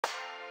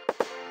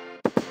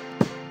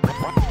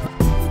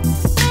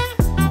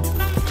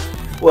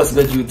What's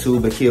good,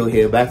 YouTube? Akil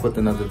here, back with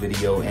another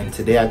video, and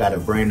today I got a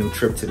brand new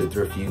trip to the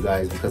thrift for you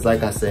guys because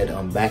like I said,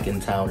 I'm back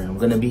in town and I'm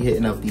going to be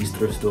hitting up these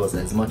thrift stores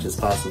as much as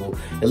possible,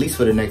 at least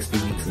for the next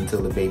few weeks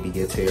until the baby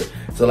gets here.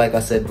 So like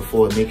I said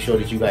before, make sure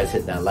that you guys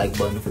hit that like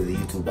button for the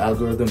YouTube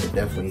algorithm. It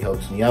definitely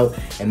helps me out,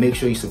 and make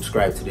sure you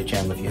subscribe to the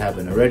channel if you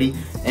haven't already.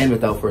 And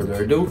without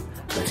further ado,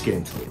 let's get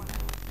into it.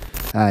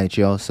 Alright,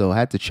 y'all, so I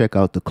had to check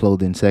out the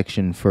clothing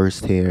section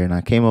first here, and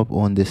I came up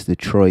on this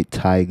Detroit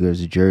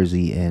Tigers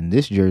jersey, and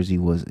this jersey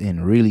was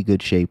in really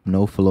good shape,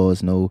 no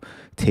flaws, no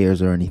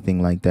tears or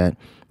anything like that,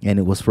 and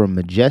it was from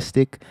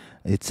Majestic.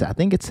 I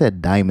think it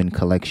said Diamond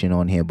Collection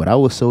on here, but I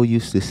was so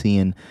used to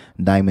seeing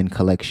Diamond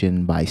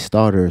Collection by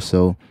Starter,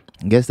 so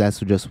I guess that's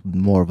just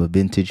more of a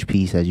vintage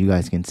piece. As you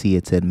guys can see,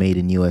 it said made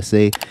in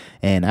USA.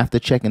 And after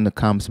checking the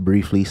comps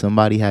briefly,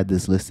 somebody had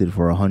this listed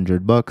for $100,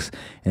 and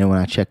then when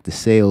I checked the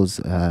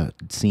sales,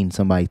 seen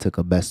somebody took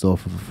a best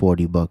offer for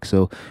 $40.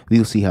 So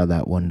we'll see how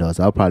that one does.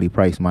 I'll probably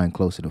price mine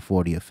closer to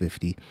 40 or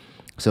 50.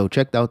 So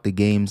checked out the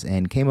games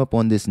and came up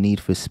on this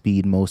Need for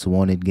Speed Most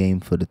Wanted game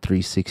for the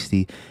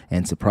 360,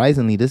 and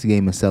surprisingly this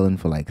game is selling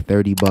for like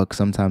 $30,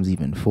 sometimes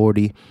even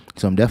 40,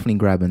 so I'm definitely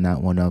grabbing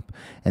that one up.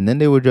 And then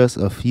there were just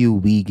a few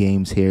Wii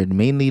games here. It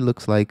mainly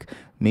looks like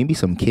maybe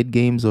some kid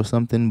games or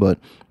something, but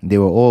they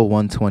were all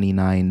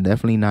 $129.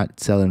 Definitely not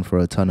selling for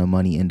a ton of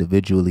money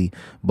individually,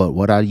 but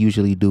what I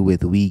usually do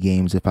with Wii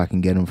games, if I can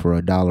get them for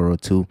 $1 or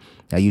 $2,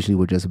 I usually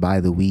would just buy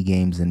the Wii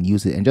games and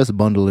use it and just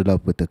bundle it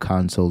up with the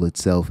console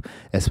itself,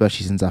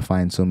 especially since I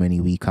find so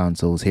many Wii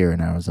consoles here in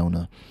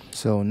Arizona.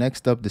 So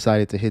next up,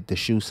 decided to hit the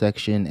shoe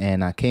section,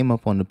 and I came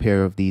up on a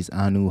pair of these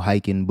Anu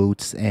hiking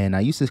boots, and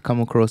I used to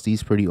come across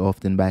these pretty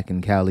often back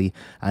in Cali.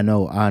 I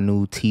know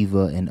Anu,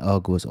 Teva, and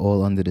UGG was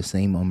all under the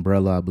same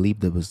umbrella. I believe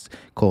that was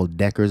called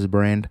Decker's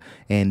brand,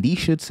 and these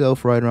should sell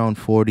for right around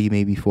 40,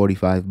 maybe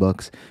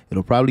 $45.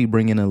 It'll probably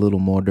bring in a little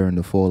more during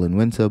the fall and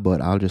winter,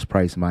 but I'll just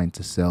price mine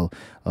to sell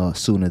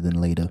sooner than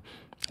later.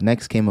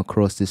 Next, came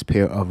across this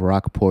pair of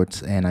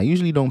Rockports, and I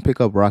usually don't pick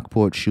up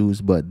Rockport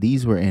shoes, but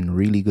these were in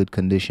really good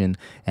condition,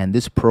 and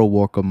this Pro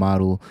Walker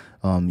model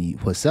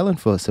was selling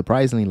for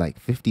surprisingly like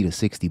 50 to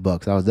 60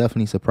 bucks. I was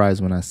definitely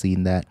surprised when I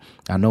seen that.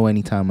 I know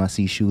anytime I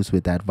see shoes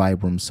with that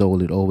Vibram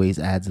sole, it always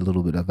adds a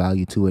little bit of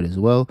value to it as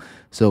well.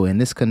 So in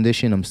this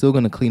condition, I'm still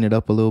going to clean it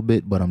up a little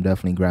bit, but I'm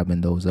definitely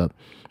grabbing those up.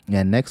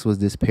 And next was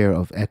this pair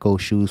of Echo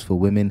shoes for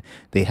women.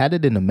 They had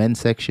it in the men's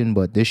section,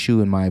 but this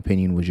shoe, in my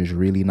opinion, was just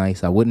really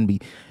nice. I wouldn't be,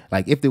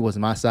 like, if it was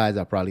my size,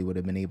 I probably would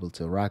have been able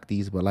to rock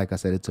these. But like I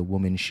said, it's a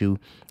woman's shoe.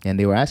 And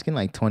they were asking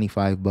like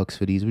 $25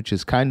 for these, which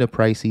is kind of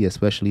pricey,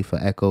 especially for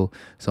Echo.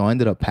 So I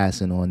ended up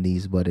passing on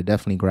these, but it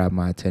definitely grabbed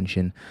my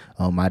attention.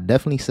 I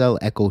definitely sell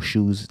Echo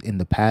shoes in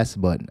the past,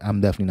 but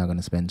I'm definitely not going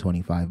to spend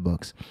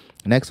 $25.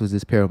 Next was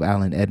this pair of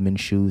Allen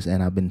Edmonds shoes,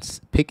 and I've been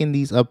picking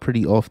these up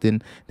pretty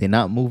often. They're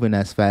not moving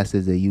as fast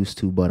as they used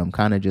to, but I'm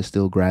kind of just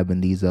still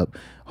grabbing these up,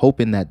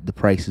 hoping that the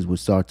prices would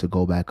start to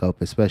go back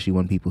up, especially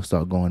when people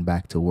start going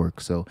back to work.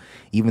 So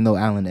even though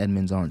Allen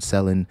Edmonds aren't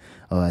selling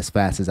as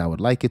fast as I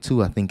would like it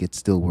to, I think it's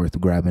still worth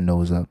grabbing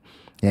those up.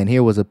 And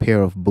here was a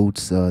pair of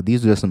boots.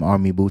 These are just some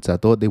army boots. I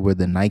thought they were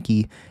the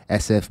Nike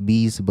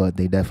SFBs, but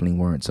they definitely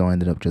weren't. So I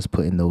ended up just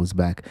putting those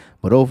back.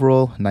 But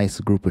overall, nice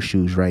group of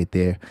shoes right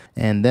there.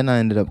 And then I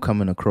ended up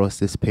coming across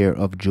this pair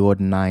of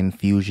Jordan 9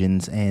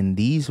 Fusions. And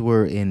these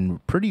were in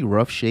pretty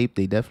rough shape.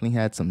 They definitely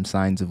had some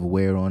signs of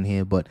wear on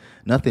here, but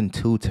nothing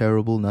too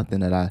terrible.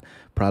 Nothing that I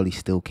probably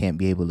still can't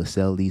be able to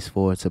sell these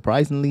for.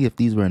 Surprisingly, if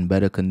these were in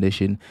better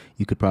condition,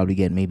 you could probably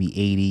get maybe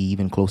 80,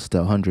 even closer to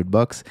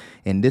 $100.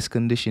 In this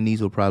condition,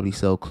 these will probably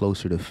sell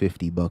closer to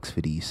 $50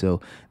 for these.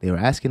 So they were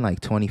asking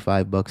like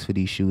 $25 for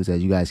these shoes.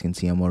 As you guys can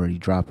see, I'm already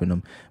dropping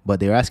them, but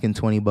they're asking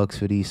 $20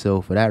 for these.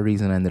 So for that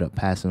reason, I ended up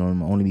passing on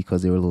them, only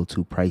because they were a little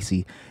too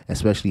pricey,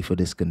 especially for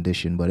this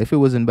condition. But if it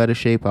was in better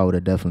shape, I would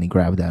have definitely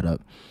grabbed that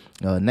up.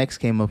 Next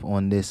came up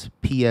on this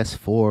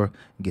PS4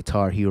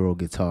 Guitar Hero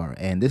guitar,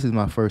 and this is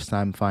my first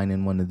time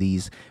finding one of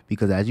these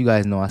because, as you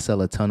guys know, I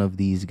sell a ton of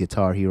these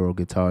Guitar Hero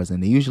guitars,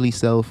 and they usually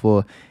sell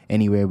for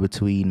anywhere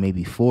between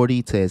maybe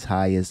 40 to as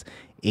high as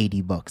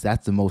 $80.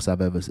 That's the most I've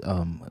ever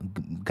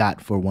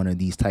got for one of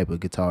these type of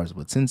guitars.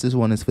 But since this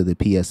one is for the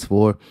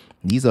PS4,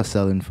 these are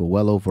selling for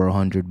well over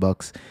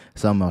 $100.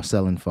 Some are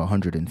selling for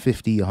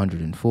 150,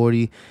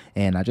 140.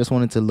 And I just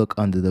wanted to look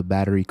under the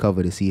battery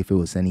cover to see if it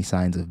was any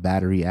signs of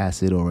battery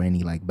acid or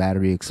any like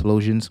battery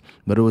explosions,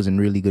 but it was in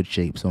really good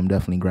shape. So I'm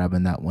definitely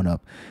grabbing that one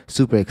up.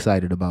 Super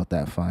excited about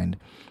that find.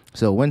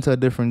 So went to a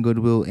different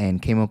Goodwill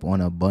and came up on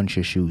a bunch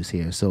of shoes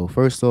here. So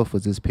first off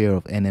was this pair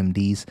of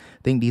NMDs.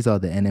 I think these are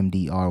the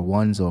NMD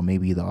R1s or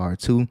maybe the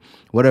R2.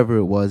 Whatever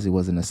it was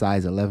in a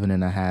size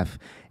 11.5.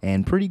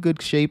 and pretty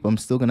good shape. I'm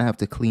still gonna have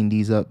to clean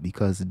these up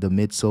because the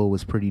midsole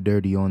was pretty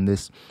dirty on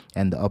this,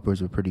 and the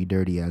uppers were pretty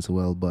dirty as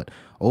well. But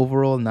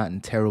overall, not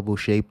in terrible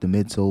shape. The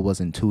midsole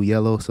wasn't too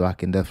yellow, so I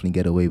can definitely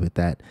get away with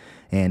that.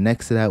 And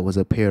next to that was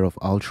a pair of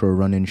Ultra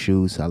running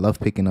shoes. I love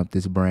picking up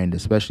this brand,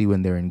 especially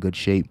when they're in good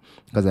shape,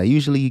 because I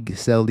usually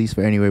sell these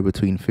for anywhere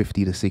between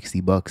 50 to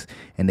 60 bucks,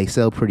 and they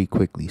sell pretty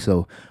quickly.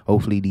 So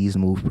hopefully these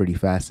move pretty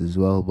fast as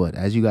well. But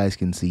as you guys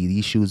can see,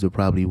 these shoes are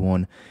probably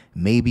worn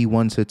maybe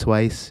once or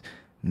twice,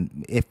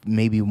 if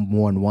maybe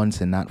worn once,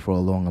 and not for a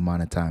long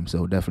amount of time.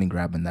 So definitely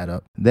grabbing that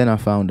up. Then I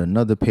found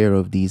another pair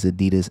of these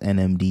Adidas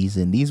NMDs,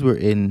 and these were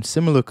in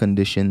similar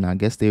condition. I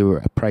guess they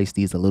were priced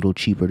these a little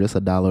cheaper, just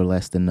 $1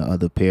 less than the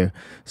other pair.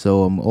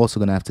 So I'm also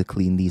gonna have to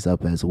clean these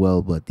up as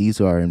well, but these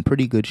are in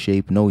pretty good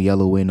shape. No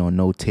yellowing or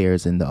no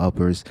tears in the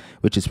uppers,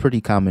 which is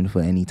pretty common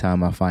for any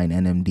time I find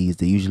NMDs.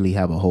 They usually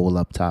have a hole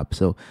up top,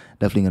 so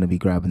definitely gonna be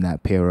grabbing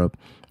that pair up.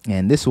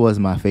 And this was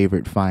my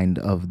favorite find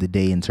of the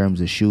day in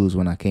terms of shoes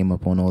when I came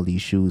up on all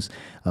these shoes.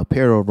 A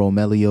pair of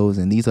Romelios,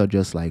 and these are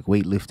just like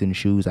weightlifting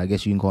shoes. I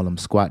guess you can call them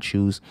squat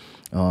shoes.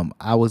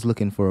 I was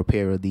looking for a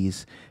pair of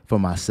these for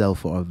myself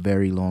for a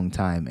very long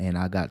time, and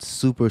I got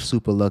super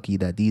lucky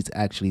that these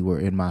actually were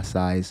in my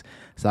size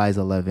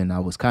 11. I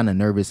was kind of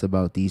nervous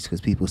about these because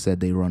people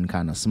said they run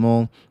kind of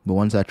small, but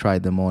once I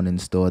tried them on in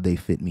store, they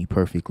fit me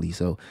perfectly.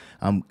 So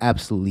I'm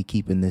absolutely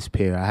keeping this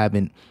pair. I've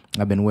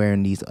been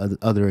wearing these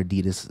other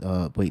Adidas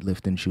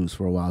weightlifting shoes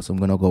for a while, so I'm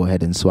gonna go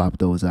ahead and swap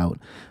those out.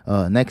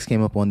 Next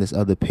came up on this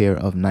other pair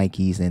of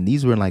Nikes, and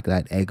these were like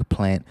that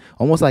eggplant,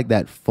 almost like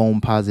that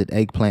foam-posite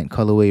eggplant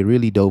colorway.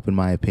 Really dope in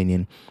my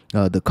opinion.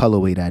 The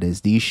colorway, that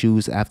is. These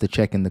shoes, after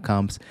checking the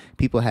comps,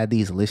 people had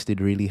these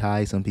listed really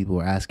high. Some people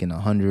were asking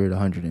 100,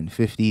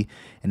 150,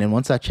 and then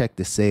once I checked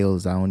the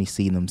sales, I only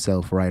seen them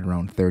sell for right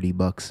around 30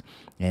 bucks,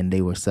 and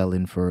they were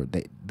selling for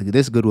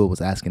this Goodwill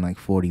was asking like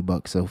 40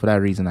 bucks. So for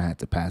that reason, I had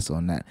to pass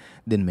on that.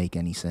 Didn't make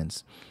any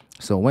sense.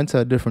 So went to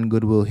a different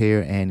Goodwill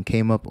here and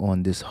came up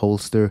on this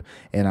holster,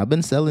 and I've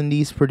been selling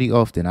these pretty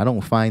often. I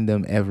don't find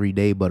them every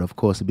day, but of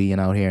course, being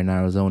out here in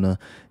Arizona,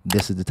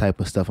 this is the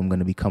type of stuff I'm going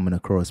to be coming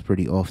across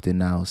pretty often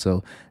now.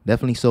 So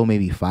definitely sold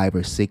maybe 5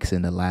 or 6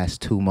 in the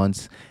last 2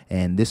 months,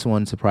 and this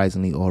one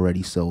surprisingly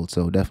already sold,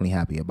 so definitely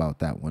happy about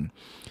that one.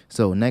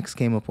 So next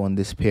came up on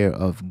this pair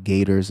of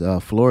Gators,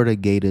 Florida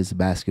Gators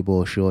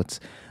basketball shorts.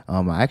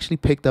 I actually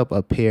picked up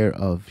a pair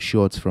of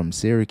shorts from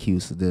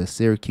Syracuse, the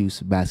Syracuse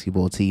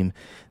basketball team.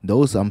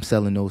 Those, I'm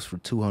selling those for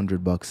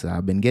 200 bucks.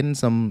 I've been getting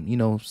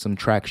some, some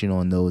traction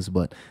on those,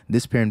 but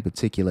this pair in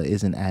particular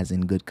isn't as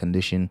in good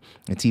condition.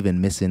 It's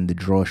even missing the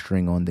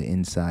drawstring on the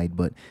inside.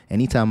 But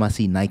anytime I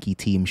see Nike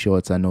team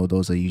shorts, I know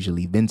those are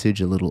usually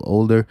vintage, a little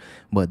older.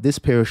 But this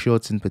pair of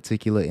shorts in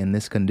particular, in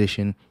this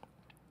condition,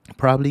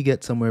 probably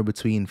get somewhere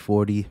between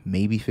 40,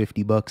 maybe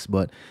 50 bucks,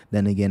 but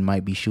then again,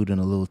 might be shooting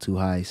a little too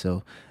high.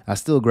 So I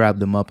still grabbed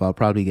them up. I'll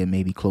probably get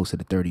maybe closer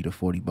to 30 to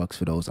 40 bucks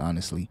for those,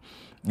 honestly.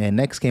 And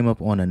next came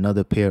up on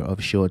another pair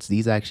of shorts.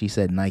 These actually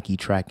said Nike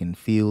Track and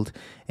Field,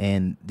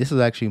 and this is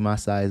actually my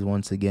size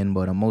once again,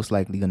 but I'm most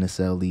likely going to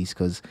sell these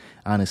because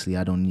honestly,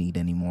 I don't need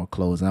any more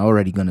clothes. I'm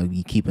already going to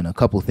be keeping a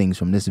couple things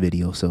from this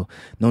video, so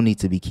no need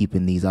to be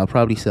keeping these. I'll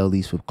probably sell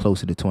these for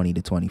closer to 20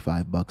 to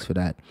 25 bucks for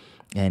that.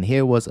 And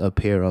here was a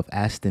pair of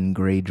Aston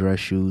gray dress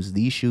shoes.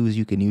 These shoes,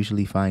 you can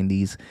usually find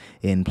these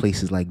in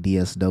places like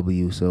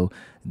DSW. So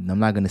I'm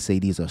not going to say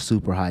these are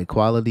super high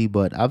quality,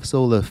 but I've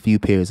sold a few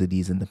pairs of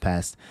these in the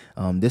past.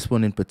 This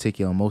one in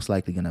particular, I'm most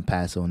likely going to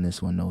pass on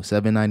this one though.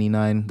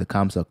 $7.99. The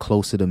comps are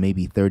closer to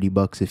maybe 30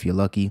 bucks if you're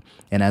lucky.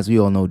 And as we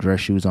all know,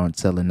 dress shoes aren't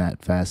selling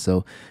that fast.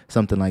 So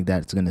something like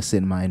that's going to sit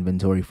in my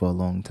inventory for a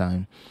long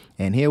time.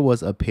 And here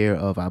was a pair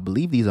of, I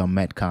believe these are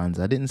Metcons.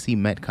 I didn't see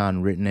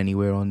Metcon written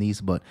anywhere on these,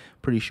 but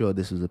pretty sure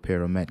this was a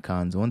pair of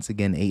Metcons. Once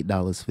again,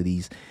 $8 for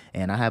these.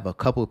 And I have a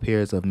couple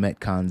pairs of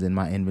Metcons in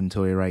my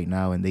inventory right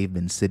now, and they've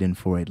been sitting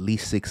for at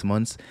least 6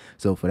 months.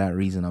 So for that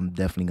reason, I'm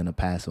definitely going to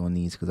pass on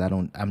these because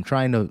I'm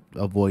trying to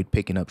avoid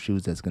picking up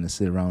shoes that's going to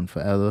sit around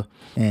forever.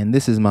 And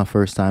this is my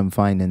first time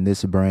finding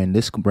this brand.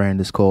 This brand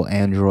is called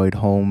Android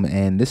Home,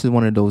 and this is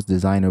one of those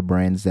designer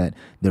brands that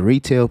the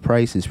retail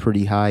price is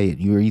pretty high. It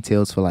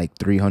retails for like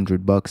 300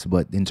 bucks,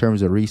 but in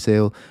terms of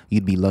resale,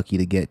 you'd be lucky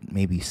to get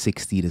maybe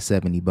 60 to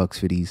 70 bucks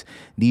for these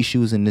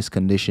shoes in this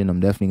condition. I'm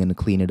definitely going to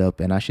clean it up,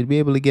 and I should be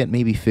able to get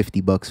maybe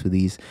 50 bucks for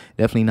these.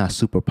 Definitely not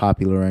super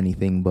popular or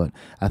anything, but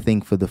I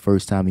think for the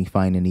first time me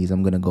finding these,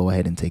 I'm going to go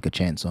ahead and take a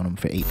chance on them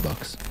for 8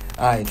 bucks.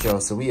 Alright y'all,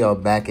 so we are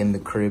back in the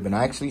crib, and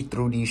I actually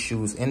threw these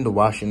shoes in the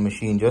washing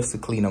machine just to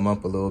clean them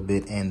up a little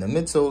bit, and the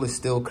midsole is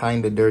still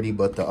kind of dirty,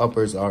 but the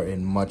uppers are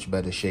in much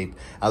better shape.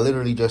 I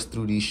literally just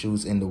threw these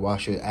shoes in the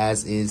washer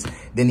as is,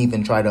 didn't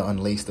even try try to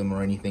unlace them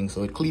or anything,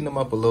 so it cleaned them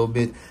up a little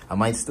bit. I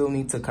might still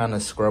need to kind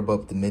of scrub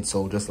up the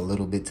midsole just a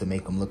little bit to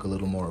make them look a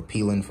little more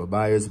appealing for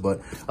buyers,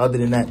 but other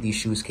than that, these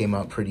shoes came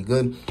out pretty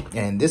good.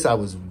 And this, I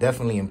was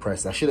definitely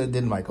impressed. I should have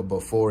did like a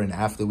before and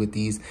after with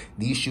these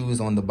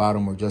shoes. On the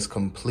bottom were just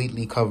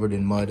completely covered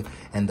in mud,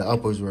 and the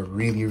uppers were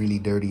really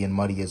dirty and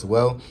muddy as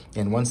well.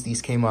 And once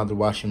these came out of the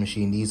washing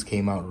machine, these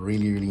came out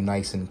really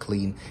nice and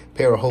clean.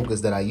 Pair of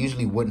Hokas that I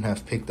usually wouldn't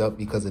have picked up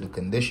because of the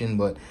condition,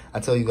 but I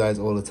tell you guys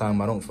all the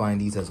time, I don't find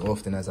these as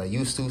often as I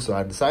used to, so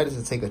I decided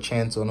to take a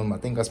chance on them. I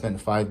think I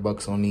spent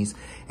 $5 on these,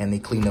 and they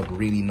cleaned up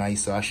really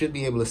nice, so I should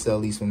be able to sell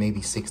these for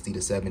maybe 60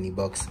 to 70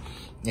 bucks.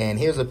 And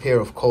here's a pair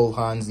of Cole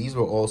Haans. These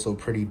were also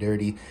pretty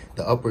dirty.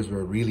 The uppers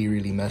were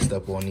really messed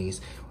up on these.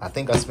 I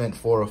think I spent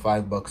 $4 or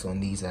 $5 on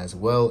these as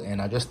well,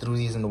 and I just threw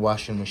these in the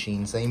washing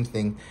machine, same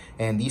thing,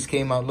 and these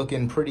came out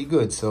looking pretty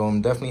good, so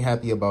I'm definitely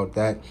happy about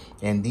that.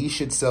 And these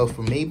should sell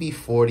for maybe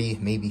 40,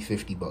 maybe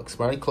 50 bucks,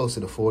 probably closer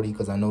to 40,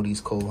 because I know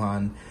these Cole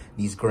Haan,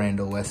 these Grand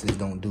OSs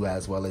don't do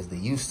as well as they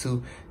used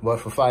to, but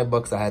for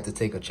 $5 I had to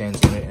take a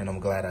chance on it, and I'm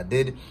glad I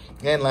did.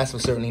 And last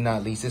but certainly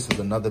not least, this is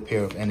another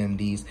pair of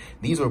NMDs.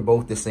 These were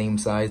both the same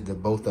size, they're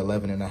both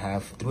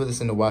 11.5. Threw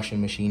this in the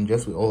washing machine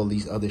just with all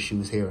these other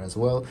shoes here as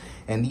well,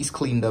 and these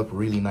cleaned up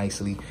really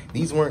nicely.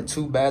 These weren't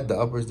too bad. The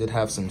uppers did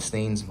have some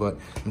stains, but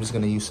I'm just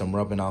going to use some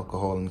rubbing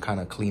alcohol and kind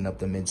of clean up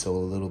the midsole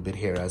a little bit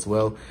here as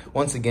well,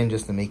 once again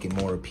just to make it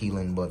more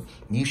appealing. But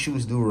these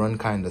shoes do run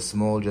kind of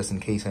small, just in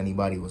case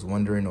anybody was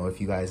wondering, or if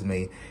you guys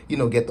may, you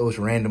know, get those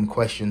random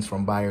questions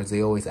from buyers.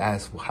 They always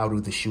ask, well, how do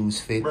the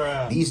shoes fit?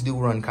 Bruh. These do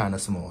run kind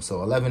of small, so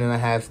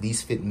 11.5.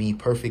 These fit me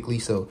perfectly,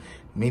 so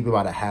maybe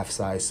about a half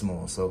size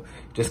small. So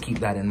just keep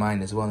that in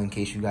mind as well, in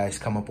case you guys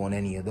come up on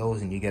any of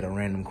those and you get a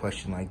random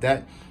question like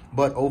that.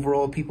 But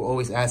overall, people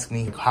always ask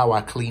me how I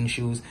clean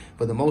shoes.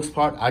 For the most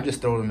part, I just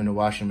throw them in the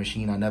washing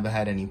machine. I never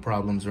had any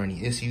problems or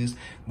any issues.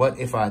 But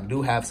if I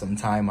do have some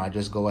time, I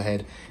just go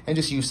ahead and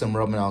just use some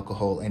rubbing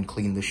alcohol and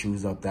clean the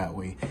shoes up that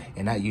way.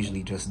 And that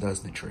usually just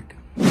does the trick.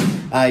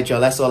 Alright,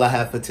 y'all, that's all I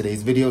have for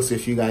today's video. So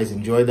if you guys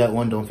enjoyed that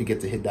one, don't forget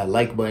to hit that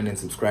like button and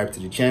subscribe to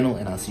the channel.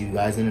 And I'll see you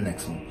guys in the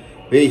next one.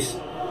 Peace.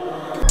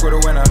 For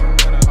the winner,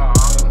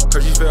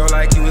 cause you felt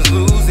like you was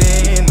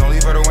losing, only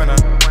for the winner.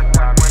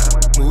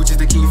 Move just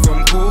to keep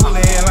from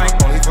cooling, like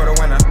only for the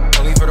winner,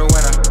 only for the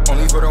winner,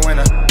 only for the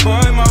winner.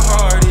 Boy, my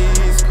heart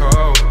is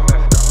cold,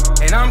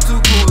 and I'm too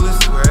cool to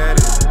sweat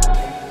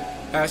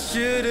it. I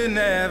should've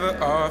never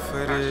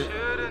offered it.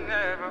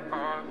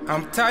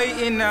 I'm tight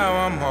and now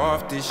I'm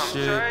off this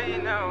shit.